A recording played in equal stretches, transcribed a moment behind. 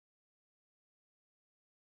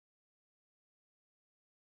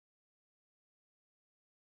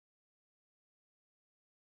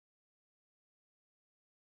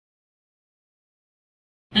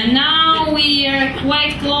And now we are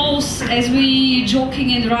quite close, as we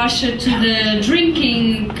joking in Russia, to the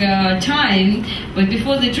drinking time. But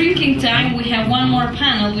before the drinking time, we have one more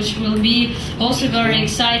panel, which will be also very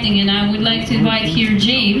exciting. And I would like to invite here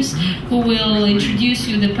James, who will introduce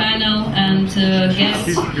you the panel and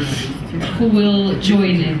guests who will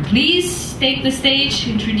join in. Please take the stage,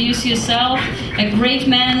 introduce yourself. A great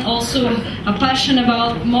man, also a passion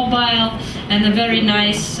about mobile, and a very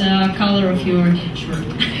nice color of your shirt.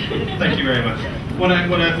 Thank you very much. What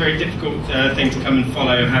a very difficult thing to come and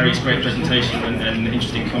follow Harry's great presentation and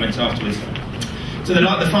interesting comments afterwards. So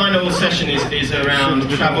the final session is around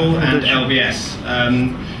travel and LBS.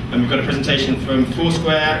 And we've got a presentation from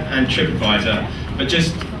Foursquare and TripAdvisor. But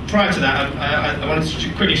just prior to that, I wanted to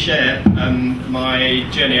quickly share my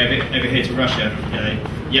journey over here to Russia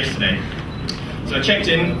yesterday. So I checked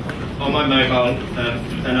in on my mobile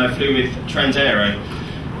and I flew with Transaero.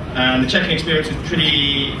 And the check-in experience was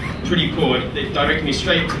pretty poor. It directed me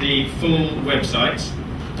straight to the full website,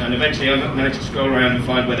 and eventually I managed to scroll around and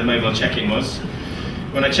find where the mobile check-in was.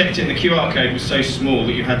 When I checked in, the QR code was so small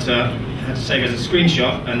that you had to save as a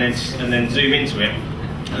screenshot and then zoom into it.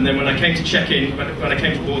 And then when I came to check in, when I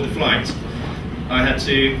came to board the flight, I had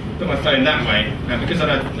to put my phone that way. And because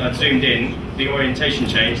I'd zoomed in, the orientation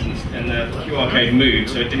changed and the QR code moved,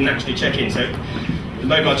 so it didn't actually check in. So the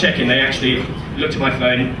mobile check-in, they actually looked at my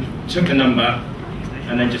phone, took the number,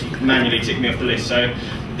 and then just manually ticked me off the list. So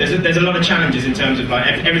there's a lot of challenges in terms of like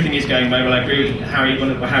everything is going mobile. I agree with Harry, one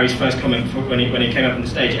of Harry's first comment when he came up on the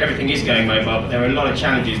stage. Everything is going mobile, but there are a lot of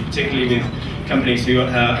challenges, particularly with companies who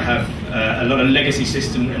have a lot of legacy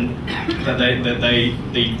system that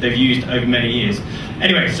they've used over many years.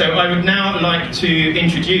 Anyway, so I would now like to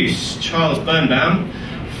introduce Charles Birnbaum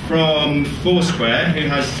from Foursquare, who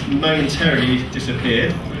has momentarily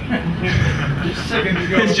disappeared.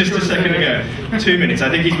 It's just a second ago. 2 minutes. I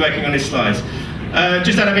think he's working on his slides.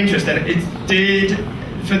 Just out of interest, then,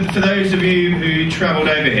 for those of you who travelled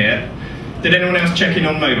over here, did anyone else check in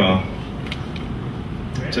on mobile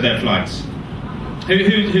to their flights?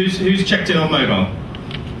 Who's checked in on mobile?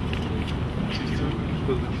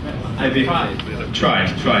 Maybe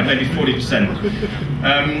tried. Maybe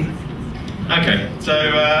 40%. Okay, so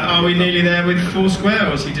are we nearly there with Foursquare,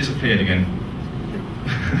 or has he disappeared again?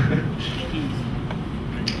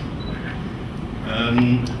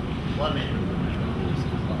 1 minute.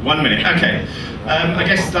 1 minute, okay. I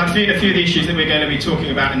guess a few of the issues that we're going to be talking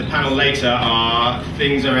about in the panel later are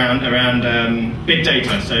things around big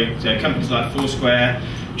data. So companies like Foursquare,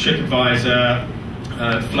 TripAdvisor,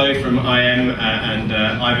 Flo from IM, and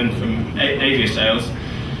Ivan from Avia Sales.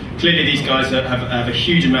 Clearly these guys have a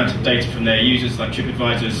huge amount of data from their users, like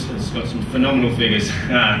TripAdvisor has got some phenomenal figures.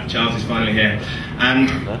 Charles is finally here. And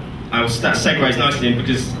that segues nicely in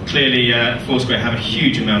because clearly Foursquare have a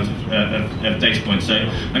huge amount of data points. So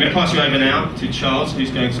I'm going to pass you over now to Charles,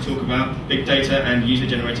 who's going to talk about big data and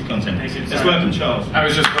user-generated content. Let's welcome Charles. I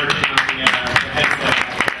was just working on the headset.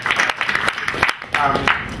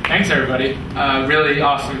 Thanks everybody. Really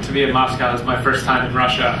awesome to be in Moscow. It's my first time in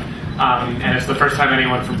Russia. And it's the first time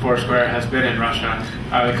anyone from Foursquare has been in Russia.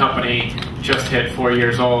 The company just hit 4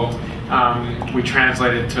 years old. We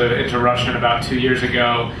translated into Russian about 2 years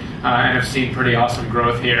ago and have seen pretty awesome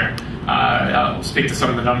growth here. I'll speak to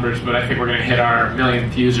some of the numbers, but I think we're going to hit our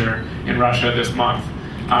millionth user in Russia this month.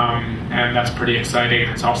 And that's pretty exciting.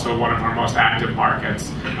 It's also one of our most active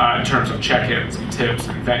markets in terms of check-ins and tips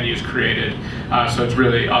and venues created. So it's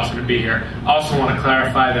really awesome to be here. I also want to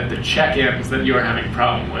clarify that the check-ins that you are having a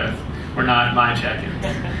problem with were not my check-ins.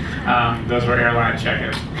 Those were airline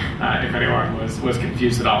check-ins, if anyone was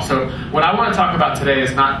confused at all. So what I want to talk about today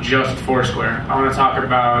is not just Foursquare. I want to talk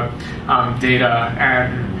about data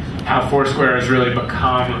and how Foursquare has really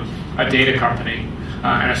become a data company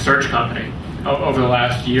and a search company over the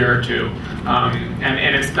last year or two.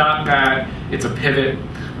 And it's not that it's a pivot.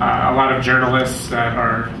 A lot of journalists that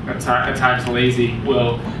are at times lazy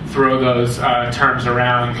will throw those terms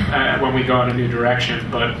around when we go in a new direction,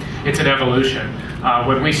 but it's an evolution.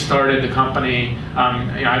 When we started the company,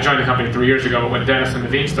 I joined the company 3 years ago, but when Dennis and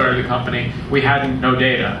Naveen started the company, we had no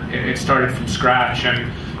data. It started from scratch,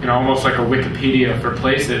 and almost like a Wikipedia for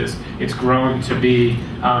places, it's grown to be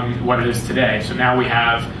what it is today. So now we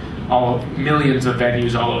have millions of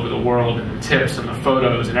venues all over the world, and the tips and the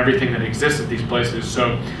photos and everything that exists at these places.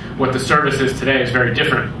 So what the service is today is very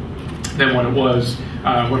different than what it was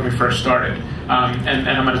when we first started. And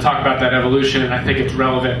I'm going to talk about that evolution, and I think it's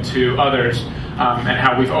relevant to others and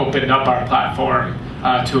how we've opened up our platform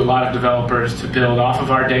to a lot of developers to build off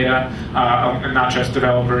of our data, and not just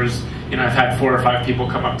developers. You know, I've had 4 or 5 people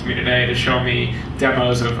come up to me today to show me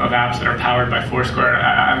demos of apps that are powered by Foursquare.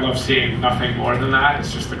 I love seeing nothing more than that.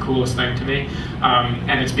 It's just the coolest thing to me.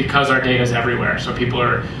 And it's because our data is everywhere. So people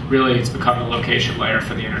are really, it's become the location layer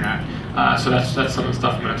for the internet. So that's some of the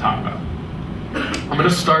stuff I'm going to talk about. I'm going to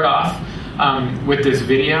start off with this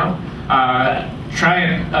video. Try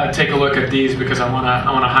and take a look at these because I want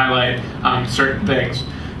to highlight certain things.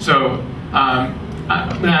 So I'm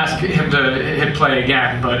going to ask him to hit play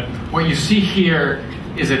again, but what you see here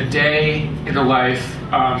is a day in the life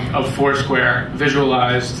of Foursquare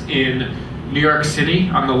visualized in New York City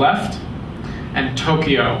on the left and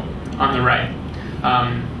Tokyo on the right,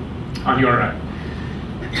 on your right.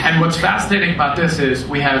 And what's fascinating about this is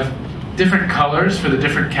we have different colors for the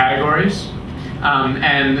different categories,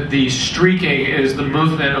 and the streaking is the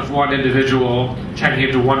movement of one individual checking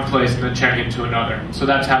into one place and then checking into another. So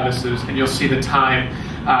that's how this is, and you'll see the time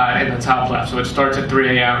in the top left. So it starts at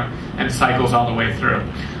 3 a.m. and cycles all the way through.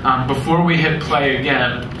 Before we hit play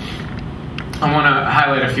again, I want to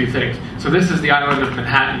highlight a few things. So this is the island of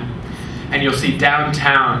Manhattan, and you'll see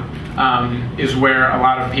downtown is where a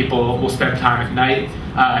lot of people will spend time at night,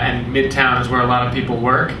 and Midtown is where a lot of people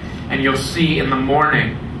work. And you'll see in the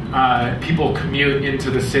morning, people commute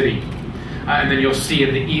into the city. And then you'll see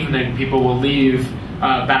in the evening, people will leave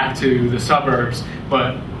back to the suburbs,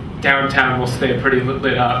 but downtown will stay pretty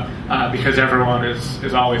lit up because everyone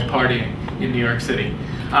is always partying in New York City.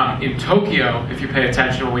 In Tokyo, if you pay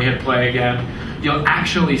attention when we hit play again, you'll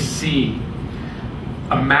actually see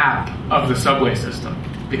a map of the subway system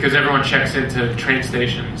because everyone checks into train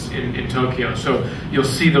stations in Tokyo. So you'll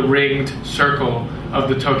see the ringed circle of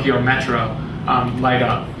the Tokyo Metro light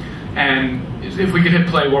up. And if we could hit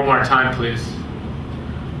play one more time, please.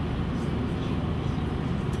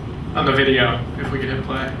 On the video, if we could hit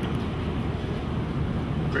play.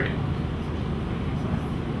 Great.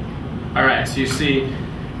 All right, so you see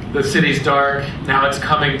the city's dark. Now it's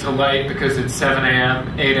coming to light because it's 7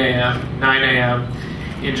 a.m., 8 a.m., 9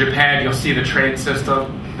 a.m. In Japan, you'll see the train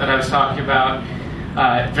system that I was talking about.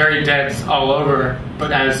 Very dense all over,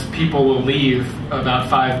 but as people will leave about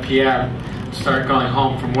 5 p.m., start going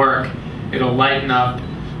home from work, it'll lighten up.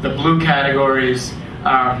 The blue categories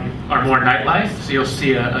are more nightlife, so you'll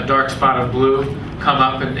see a dark spot of blue come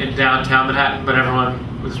up in downtown Manhattan, but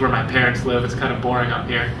everyone, this is where my parents live, it's kind of boring up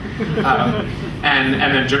here. And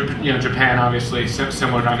then Japan, obviously,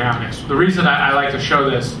 similar dynamics. The reason I like to show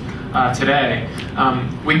this today,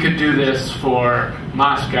 we could do this for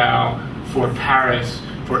Moscow, for Paris,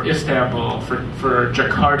 for Istanbul, for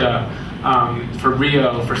Jakarta, for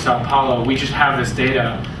Rio, for Sao Paulo. We just have this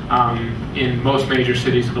data in most major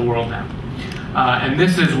cities of the world now. And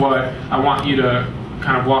this is what I want you to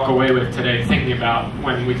kind of walk away with today thinking about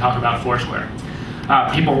when we talk about Foursquare.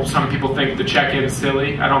 Some people think the check-in is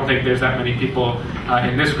silly. I don't think there's that many people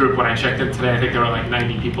in this group. When I checked in today, I think there were like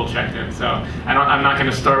 90 people checked in. So I'm not going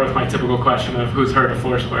to start with my typical question of who's heard of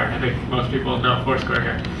Foursquare. I think most people know Foursquare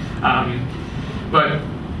here. But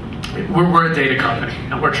we're a data company,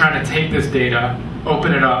 and we're trying to take this data,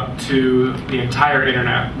 open it up to the entire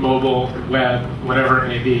internet, mobile, web, whatever it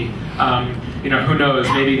may be. Who knows,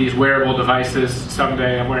 maybe these wearable devices,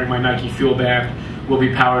 someday I'm wearing my Nike Fuel Band, will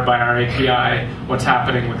be powered by our API, what's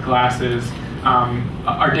happening with glasses.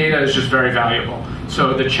 Our data is just very valuable.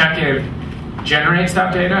 So the check-in generates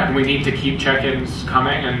that data, and we need to keep check-ins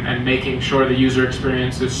coming and making sure the user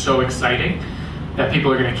experience is so exciting that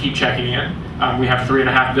people are going to keep checking in. We have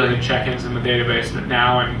 3.5 billion check-ins in the database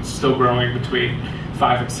now, and still growing between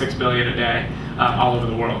 5 and 6 billion a day all over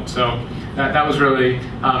the world. So that was really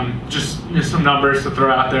just some numbers to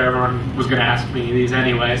throw out there. Everyone was going to ask me these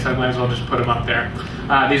anyway, so I might as well just put them up there.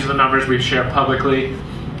 These are the numbers we've shared publicly.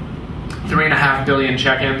 3.5 billion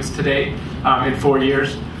check-ins to date in 4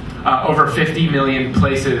 years. Over 50 million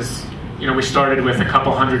places. We started with a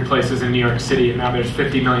couple hundred places in New York City, and now there's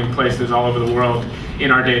 50 million places all over the world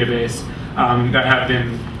in our database that have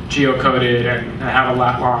been geocoded and have a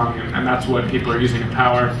lat long, and that's what people are using to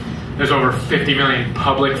power. There's over 50 million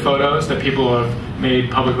public photos that people have made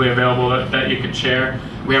publicly available that you can share.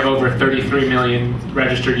 We have over 33 million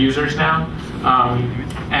registered users now,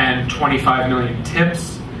 and 25 million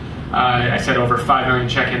tips. I said over 5 million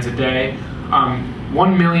check-ins a day.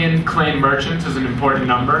 1 million claimed merchants is an important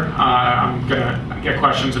number. I'm going to get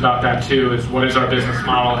questions about that too, is what is our business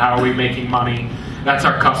model? How are we making money? That's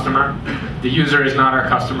our customer. The user is not our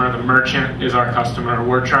customer. The merchant is our customer.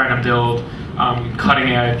 We're trying to build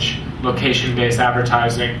cutting-edge, location-based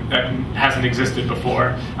advertising that hasn't existed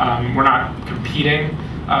before. We're not competing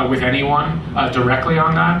with anyone directly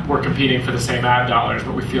on that. We're competing for the same ad dollars,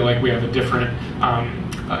 but we feel like we have a different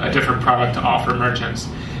product to offer merchants.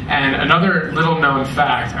 And another little known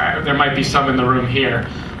fact, there might be some in the room here,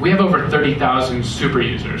 we have over 30,000 super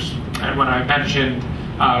users. And when I mentioned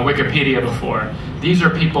Wikipedia before, these are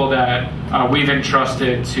people that we've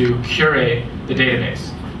entrusted to curate the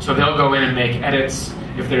database. So they'll go in and make edits.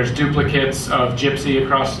 If there's duplicates of Gypsy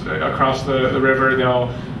across the river,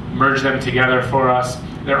 they'll merge them together for us.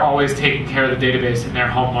 They're always taking care of the database in their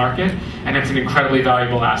home market, and it's an incredibly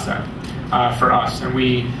valuable asset for us. And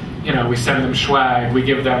we send them swag, we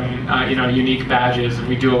give them unique badges, and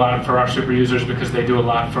we do a lot for our super users because they do a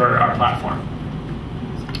lot for our platform.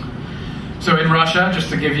 So in Russia, just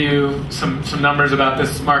to give you some numbers about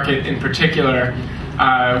this market in particular,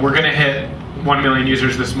 we're going to hit 1 million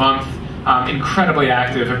users this month. Incredibly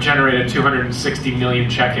active, have generated 260 million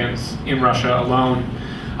check-ins in Russia alone.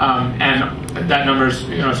 And that number's,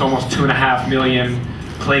 it's almost 2.5 million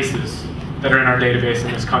places that are in our database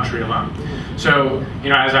in this country alone. So,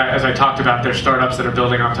 as I talked about, there's startups that are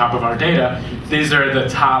building on top of our data. These are the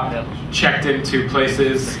top checked into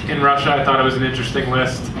places in Russia. I thought it was an interesting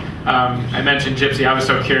list. I mentioned Gypsy. I was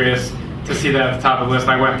so curious to see that at the top of the list.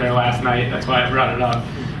 I went there last night. That's why I brought it up.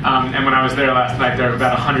 And when I was there last night, there were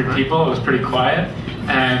about 100 people. It was pretty quiet,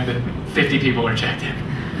 and 50 people were checked in.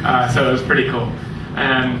 So it was pretty cool.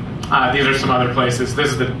 And these are some other places.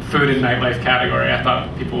 This is the food and nightlife category. I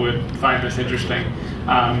thought people would find this interesting.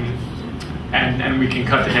 And we can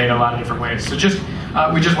cut the data a lot of different ways. So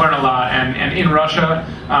we just learn a lot. And in Russia,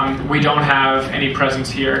 we don't have any presence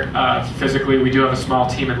here physically. We do have a small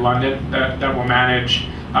team in London that will manage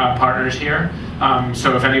partners here.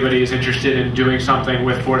 So if anybody is interested in doing something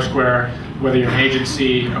with Foursquare, whether you're an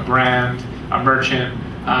agency, a brand, a merchant,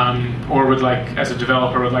 or would like, as a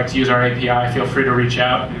developer, would like to use our API, feel free to reach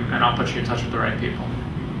out, and I'll put you in touch with the right people.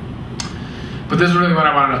 But this is really what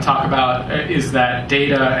I wanted to talk about, is that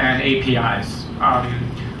data and APIs. I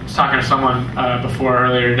was talking to someone before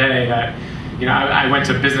earlier today that, I went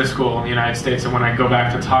to business school in the United States, and when I go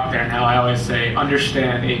back to talk there now, I always say,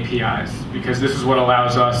 understand APIs, because this is what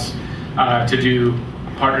allows us to do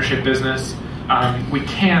partnership business. We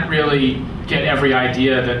can't really get every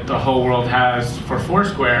idea that the whole world has for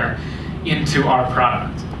Foursquare into our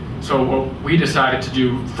product. So what we decided to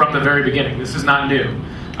do from the very beginning, this is not new,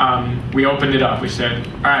 we opened it up. We said,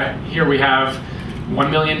 all right, here we have 1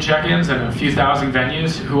 million check-ins and a few thousand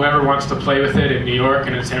venues. Whoever wants to play with it in New York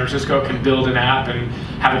and in San Francisco can build an app and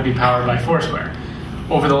have it be powered by Foursquare.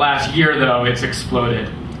 Over the last year, though, it's exploded.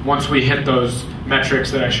 Once we hit those metrics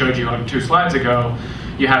that I showed you on 2 slides ago,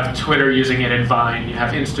 you have Twitter using it in Vine, you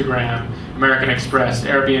have Instagram, American Express,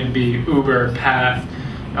 Airbnb, Uber, Path,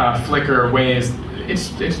 Flickr, Waze.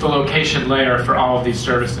 It's the location layer for all of these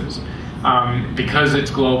services. Because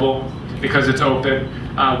it's global, because it's open,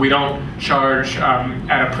 we don't charge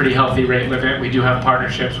at a pretty healthy rate limit. We do have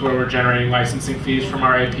partnerships where we're generating licensing fees from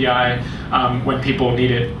our API when people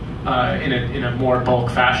need it in a more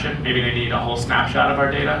bulk fashion. Maybe they need a whole snapshot of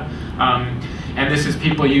our data. And this is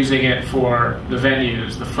people using it for the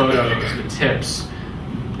venues, the photos, the tips,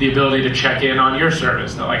 the ability to check in on your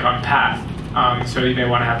service, like on Path. So they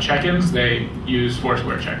want to have check-ins, they use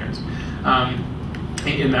Foursquare check-ins.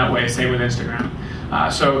 In that way, same with Instagram.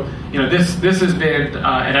 So this has been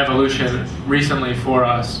an evolution recently for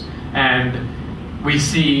us, and we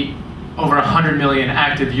see over 100 million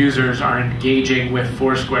active users are engaging with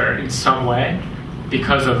Foursquare in some way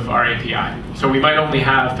because of our API. So we might only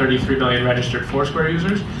have 33 million registered Foursquare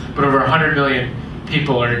users, but over 100 million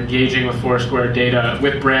people are engaging with Foursquare data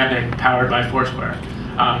with branding powered by Foursquare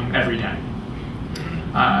every day.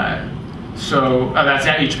 So that's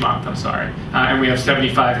at each month, I'm sorry. And we have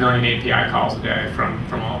 75 million API calls a day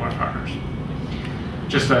from all of our partners.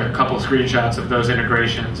 Just a couple of screenshots of those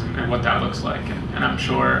integrations and what that looks like. And I'm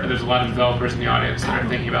sure there's a lot of developers in the audience that are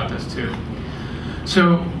thinking about this too.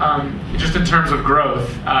 So just in terms of growth,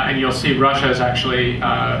 and you'll see Russia is actually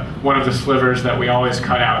one of the slivers that we always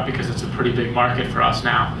cut out because it's a pretty big market for us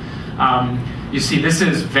now. You see this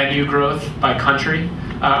is venue growth by country.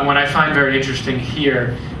 What I find very interesting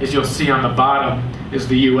here is you'll see on the bottom is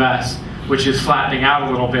the US, which is flattening out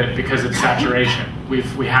a little bit because it's saturation.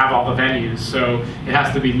 We have all the venues, so it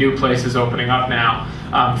has to be new places opening up now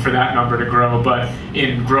for that number to grow. But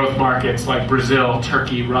in growth markets like Brazil,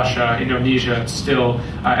 Turkey, Russia, Indonesia, it's still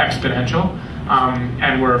exponential.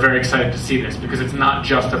 And we're very excited to see this because it's not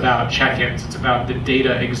just about check-ins, it's about the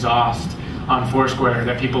data exhaust on Foursquare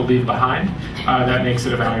that people leave behind that makes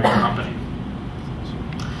it a valuable company.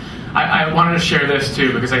 I wanted to share this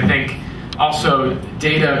too because I think also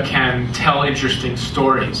data can tell interesting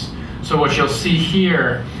stories. So what you'll see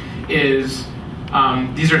here is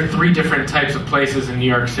these are 3 different types of places in New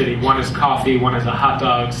York City. One is coffee, one is a hot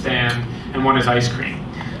dog stand, and one is ice cream.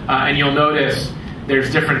 And you'll notice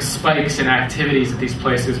there's different spikes in activities at these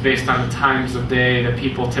places based on the times of day that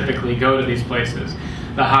people typically go to these places.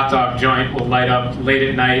 The hot dog joint will light up late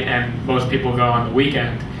at night, and most people go on the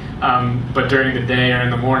weekend. But during the day or in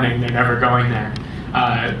the morning, they're never going there.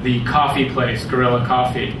 The coffee place, Gorilla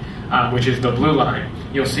Coffee, which is the blue line,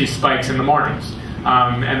 you'll see spikes in the mornings.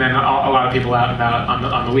 And then a lot of people out and about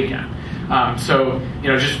on the weekend. So,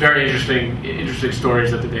 just very interesting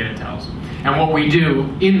stories that the data tells. And what we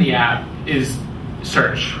do in the app is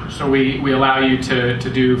search. So we allow you to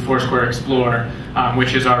do Foursquare Explore,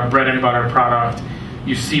 which is our bread and butter product.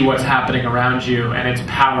 You see what's happening around you, and it's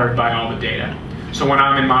powered by all the data. So when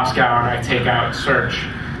I'm in Moscow and I take out search,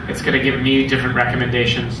 it's going to give me different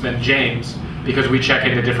recommendations than James, because we check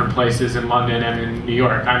into different places in London and in New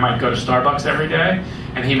York. I might go to Starbucks every day,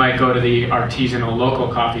 and he might go to the artisanal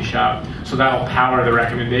local coffee shop, so that'll power the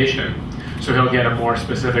recommendation. So he'll get a more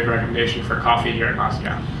specific recommendation for coffee here in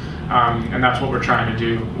Moscow. And that's what we're trying to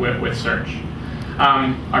do with search.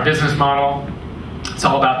 Our business model, it's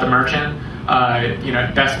all about the merchant.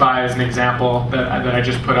 Best Buy is an example that I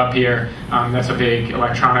just put up here. That's a big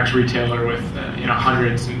electronics retailer with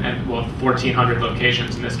hundreds and 1,400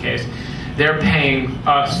 locations in this case. They're paying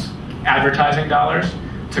us advertising dollars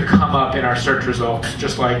to come up in our search results,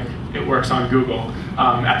 just like it works on Google,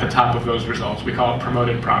 at the top of those results. We call it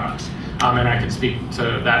promoted products. And I can speak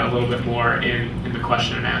to that a little bit more in the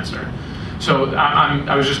question and answer. So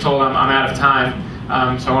I was just told I'm out of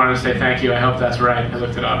time, so I wanted to say thank you. I hope that's right. I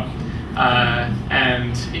looked it up.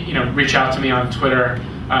 And reach out to me on Twitter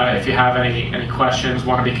if you have any questions,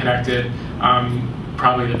 want to be connected.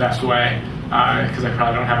 Probably the best way, because I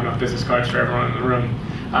probably don't have enough business cards for everyone in the room.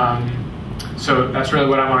 So that's really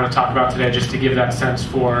what I wanted to talk about today, just to give that sense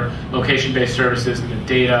for location-based services and the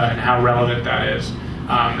data and how relevant that is.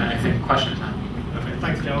 And I think questions now. Okay,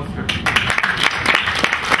 thanks, Joel.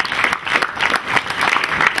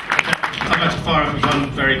 I'd like to fire up with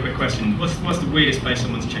one very quick question. What's the weirdest place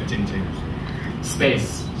someone's checked into?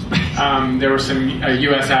 Space. There were some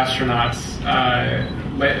U.S. astronauts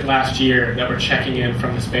last year that were checking in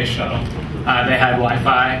from the space shuttle. They had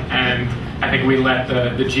Wi-Fi, and I think we let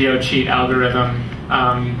the geo-cheat algorithm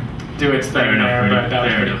do its thing there, but that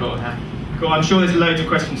was pretty cool. Yeah. Cool. I'm sure there's loads of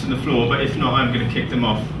questions from the floor, but if not, I'm going to kick them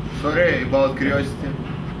off. Sorry about curiosity.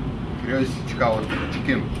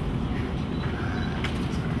 Check-in.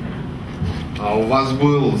 А у вас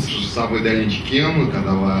был самый дальний чек-ин,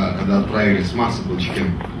 когда отправили с Марса был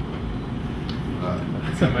чек-ин?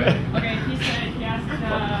 Okay, he asked, you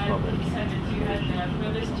said that you had the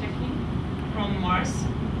furthest check-in from Mars.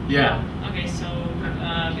 Yeah. Okay, so,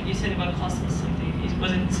 but you said about cost or something.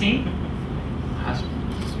 Was it the same?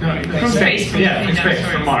 No, from space. Yeah, from space,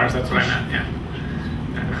 from Mars. That's what I meant.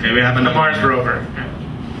 Yeah. Okay, we have the Mars rover. Yeah.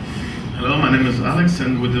 Hello, my name is Alex,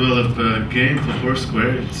 and we developed a game for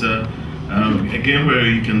Foursquare. It's a game where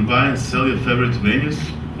you can buy and sell your favorite venues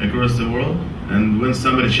across the world. And when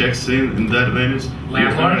somebody checks in that venues, you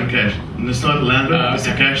earn cash. And it's not landlord, it's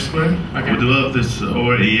a cash square. Okay. We developed this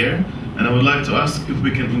over a year. And I would like to ask if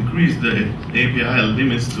we can increase the API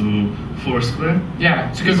limits to Foursquare. Yeah,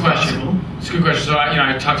 it's a good question. Possible. It's a good question. So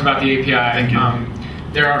I talked about the API. Thank you.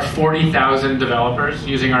 There are 40,000 developers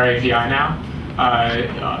using our API now.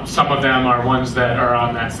 Some of them are ones that are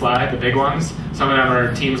on that slide, the big ones. Some of them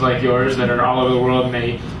are teams like yours that are all over the world, and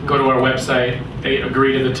they go to our website, they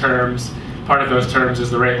agree to the terms. Part of those terms is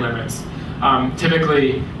the rate limits.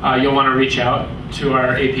 Typically, you'll want to reach out to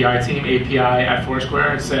our API team, API@Foursquare,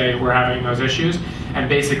 and say we're having those issues. And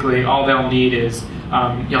basically, all they'll need is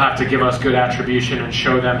you'll have to give us good attribution and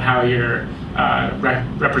show them how you're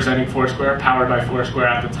representing Foursquare, powered by Foursquare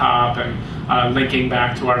at the top, and linking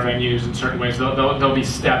back to our venues in certain ways. There'll be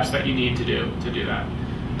steps that you need to do that.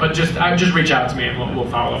 But just reach out to me, and we'll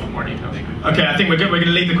follow up in more detail. Okay, I think we're going to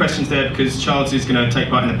leave the questions there because Charles is going to take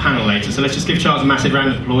part in the panel later. So let's just give Charles a massive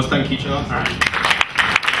round of applause. Thank you, Charles. All right.